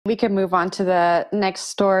we can move on to the next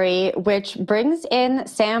story, which brings in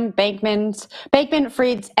Sam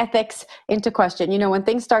Bankman-Fried's ethics into question. You know, when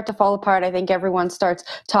things start to fall apart, I think everyone starts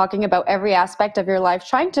talking about every aspect of your life,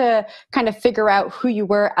 trying to kind of figure out who you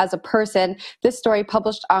were as a person. This story,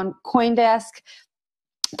 published on CoinDesk,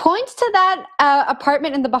 points to that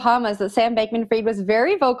apartment in the Bahamas that Sam Bankman-Fried was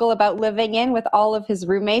very vocal about living in with all of his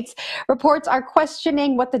roommates. Reports are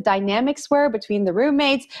questioning what the dynamics were between the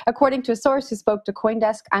roommates. According to a source who spoke to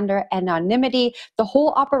CoinDesk under anonymity, the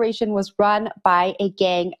whole operation was run by a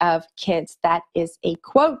gang of kids. That is a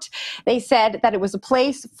quote. They said that it was a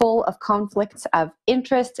place full of conflicts of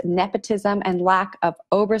interest, nepotism, and lack of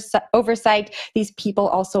oversight. These people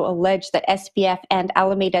also alleged that SBF and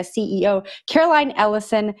Alameda CEO Caroline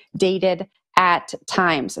Ellison dated at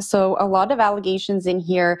times. So a lot of allegations in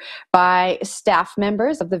here by staff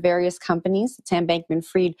members of the various companies that Sam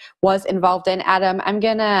Bankman-Fried was involved in. Adam, I'm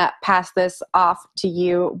going to pass this off to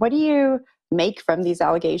you. What do you make from these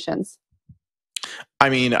allegations? I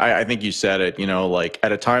mean, I think you said it, you know, like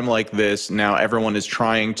at a time like this, now everyone is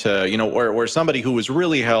trying to, you know, where somebody who was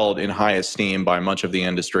really held in high esteem by much of the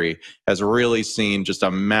industry has really seen just a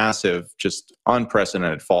massive, just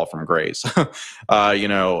unprecedented fall from grace. You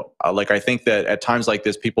know, like I think that at times like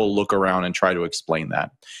this, people look around and try to explain that.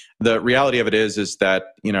 The reality of it is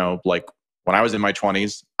that, you know, like when I was in my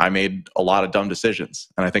 20s, I made a lot of dumb decisions,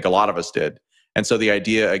 and I think a lot of us did. And so the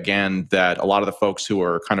idea, again, that a lot of the folks who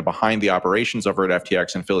are kind of behind the operations over at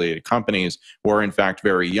FTX and affiliated companies were in fact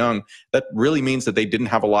very young, that really means that they didn't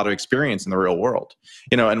have a lot of experience in the real world.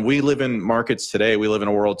 You know, and we live in markets today, we live in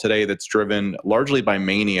a world today that's driven largely by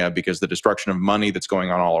mania, because the destruction of money that's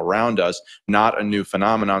going on all around us, not a new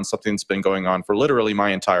phenomenon, something that's been going on for literally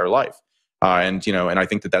my entire life. And, you know, and I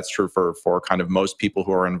think that that's true for kind of most people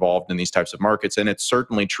who are involved in these types of markets. And it's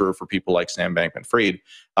certainly true for people like Sam Bankman-Fried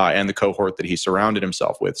and the cohort that he surrounded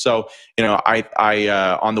himself with. So, you know,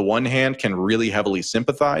 I on the one hand can really heavily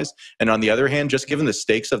sympathize. And on the other hand, just given the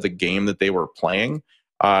stakes of the game that they were playing,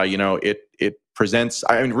 you know, it presents,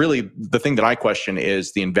 I mean, really the thing that I question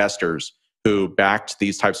is the investors who backed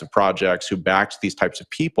these types of projects, who backed these types of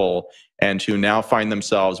people, and who now find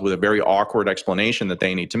themselves with a very awkward explanation that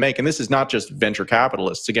they need to make. And this is not just venture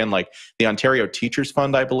capitalists. Again, like the Ontario Teachers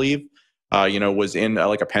Fund, I believe, you know, was in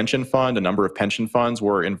like a pension fund. A number of pension funds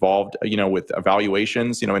were involved, you know, with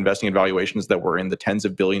evaluations, you know, investing in valuations that were in the tens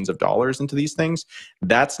of billions of dollars into these things.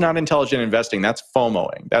 That's not intelligent investing. That's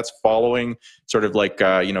FOMOing. That's following, sort of like,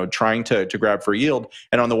 you know, trying to grab for yield.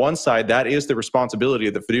 And on the one side, that is the responsibility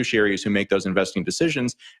of the fiduciaries who make those investing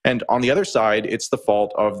decisions. And on the other side, it's the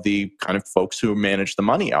fault of the kind of folks who manage the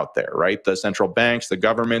money out there, right? The central banks, the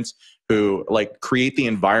governments, who like create the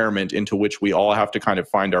environment into which we all have to kind of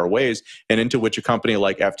find our ways, and into which a company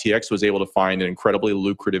like FTX was able to find an incredibly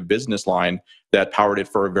lucrative business line that powered it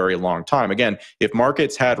for a very long time. Again, if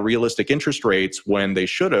markets had realistic interest rates when they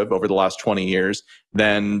should have over the last 20 years,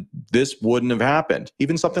 then this wouldn't have happened.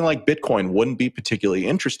 Even something like Bitcoin wouldn't be particularly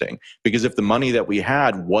interesting, because if the money that we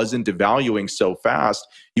had wasn't devaluing so fast,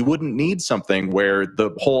 you wouldn't need something where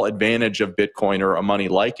the whole advantage of Bitcoin or a money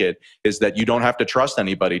like it is that you don't have to trust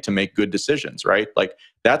anybody to make good decisions, right? Like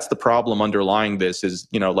that's the problem underlying this is,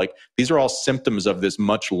 you know, like these are all symptoms of this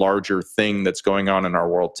much larger thing that's going on in our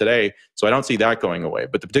world today. So I don't see that going away.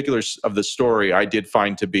 But the particulars of the story I did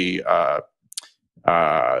find to be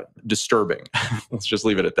disturbing. Let's just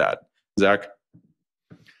leave it at that. Zach?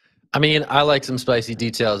 I mean, I like some spicy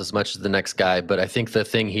details as much as the next guy, but I think the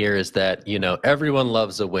thing here is that, you know, everyone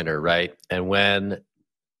loves a winner, right? And when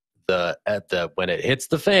it hits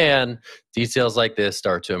the fan, details like this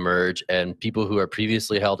start to emerge, and people who are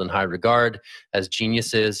previously held in high regard as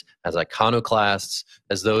geniuses, as iconoclasts,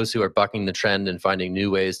 as those who are bucking the trend and finding new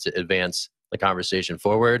ways to advance the conversation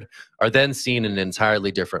forward, are then seen in an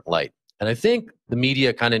entirely different light. And I think the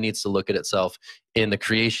media kind of needs to look at itself in the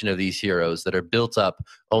creation of these heroes that are built up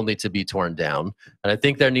only to be torn down. And I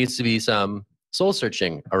think there needs to be some soul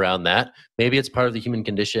searching around that. Maybe it's part of the human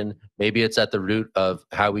condition. Maybe it's at the root of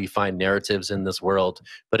how we find narratives in this world.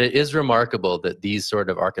 But it is remarkable that these sort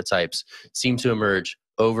of archetypes seem to emerge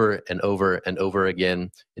over and over and over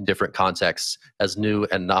again in different contexts, as new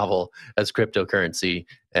and novel as cryptocurrency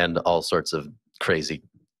and all sorts of crazy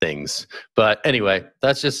things. But anyway,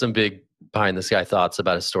 that's just some big behind the sky thoughts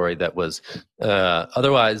about a story that was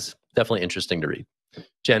otherwise definitely interesting to read.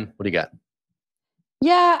 Jen, what do you got?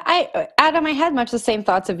 Yeah, Adam, I had much the same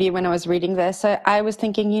thoughts of you when I was reading this. I was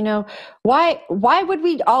thinking, why would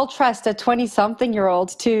we all trust a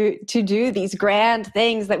 20-something-year-old to do these grand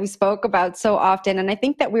things that we spoke about so often? And I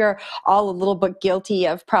think that we are all a little bit guilty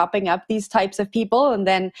of propping up these types of people and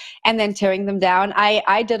then tearing them down.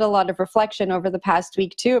 I did a lot of reflection over the past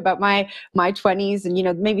week too about my 20s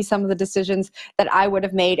and maybe some of the decisions that I would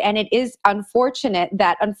have made. And it is unfortunate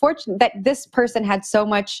that this person had so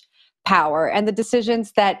much power, and the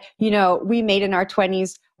decisions that we made in our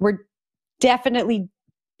 20s were definitely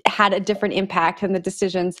had a different impact than the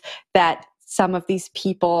decisions that some of these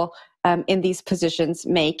people in these positions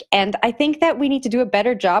make. And I think that we need to do a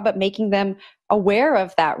better job at making them aware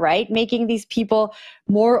of that, right? Making these people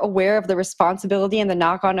more aware of the responsibility and the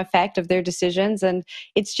knock-on effect of their decisions. And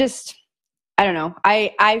it's just, I don't know,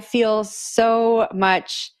 I feel so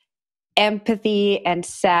much empathy and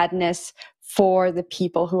sadness for the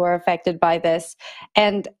people who are affected by this.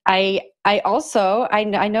 And I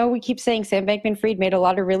know we keep saying Sam Bankman-Fried made a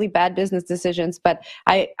lot of really bad business decisions, but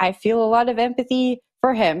I feel a lot of empathy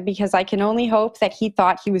for him, because I can only hope that he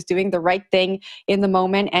thought he was doing the right thing in the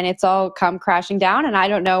moment and it's all come crashing down. And I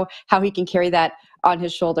don't know how he can carry that on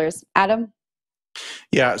his shoulders. Adam?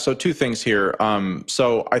 Yeah, so two things here.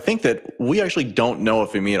 So I think that we actually don't know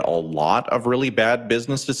if we made a lot of really bad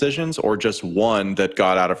business decisions or just one that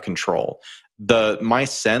got out of control. My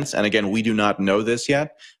sense, and again, we do not know this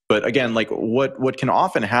yet, but again, like what can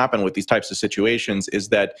often happen with these types of situations is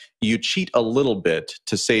that you cheat a little bit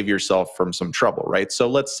to save yourself from some trouble, right? So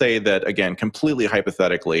let's say that, again, completely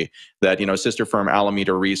hypothetically, that sister firm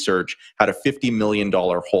Alameda Research had a $50 million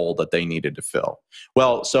hole that they needed to fill.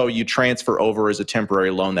 Well, so you transfer over as a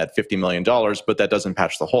temporary loan that $50 million, but that doesn't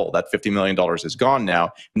patch the hole. That $50 million is gone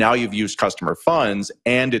now. Now you've used customer funds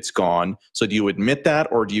and it's gone. So do you admit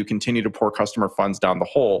that, or do you continue to pour customer funds down the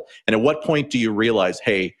hole? And at what point do you realize,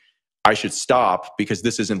 hey, I should stop because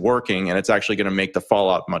this isn't working and it's actually going to make the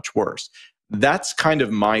fallout much worse? That's kind of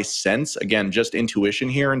my sense. Again, just intuition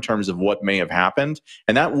here in terms of what may have happened.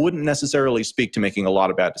 And that wouldn't necessarily speak to making a lot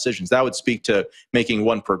of bad decisions. That would speak to making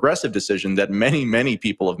one progressive decision that many, many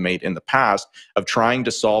people have made in the past, of trying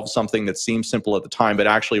to solve something that seemed simple at the time, but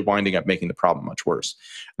actually winding up making the problem much worse.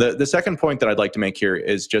 The second point that I'd like to make here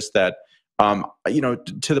is just that,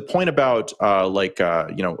 to the point about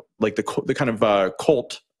the kind of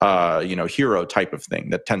cult hero type of thing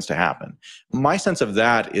that tends to happen. My sense of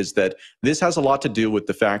that is that this has a lot to do with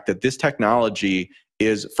the fact that this technology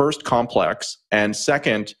is, first, complex, and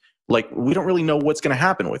second, like, we don't really know what's going to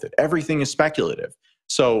happen with it. Everything is speculative.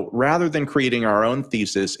 So rather than creating our own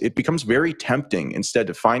thesis, it becomes very tempting instead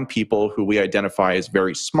to find people who we identify as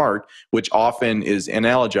very smart, which often is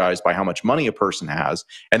analogized by how much money a person has,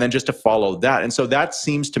 and then just to follow that. And so that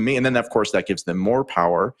seems to me, and then of course that gives them more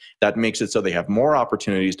power. That makes it so they have more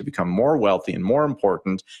opportunities to become more wealthy and more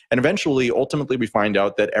important. And eventually, ultimately, we find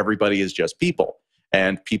out that everybody is just people.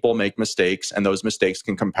 And people make mistakes, and those mistakes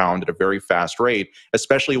can compound at a very fast rate,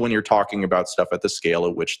 especially when you're talking about stuff at the scale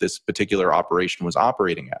at which this particular operation was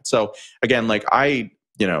operating at. So again, like I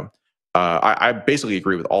basically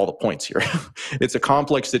agree with all the points here. It's a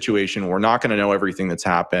complex situation. We're not going to know everything that's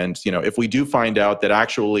happened. If we do find out that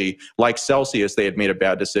actually, like Celsius, they had made a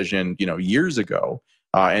bad decision, years ago,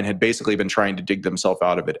 and had basically been trying to dig themselves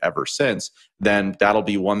out of it ever since, then that'll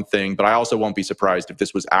be one thing. But I also won't be surprised if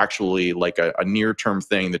this was actually like a near-term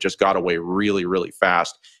thing that just got away really, really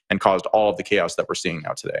fast and caused all of the chaos that we're seeing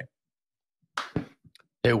now today.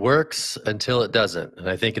 It works until it doesn't. And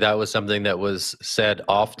I think that was something that was said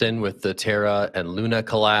often with the Terra and Luna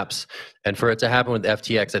collapse. And for it to happen with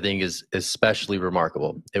FTX, I think is especially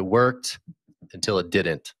remarkable. It worked until it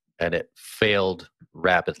didn't, and it failed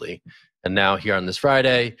rapidly. And now here on this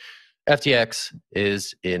Friday, FTX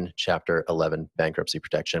is in Chapter 11 bankruptcy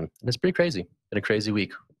protection. And it's pretty crazy. Been a crazy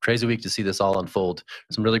week. Crazy week to see this all unfold.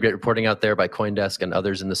 Some really great reporting out there by CoinDesk and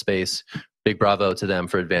others in the space. Big bravo to them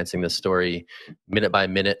for advancing this story minute by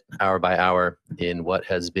minute, hour by hour, in what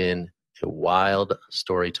has been a wild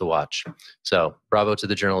story to watch. So bravo to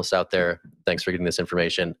the journalists out there. Thanks for getting this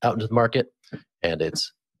information out into the market. And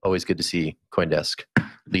it's always good to see CoinDesk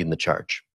leading the charge.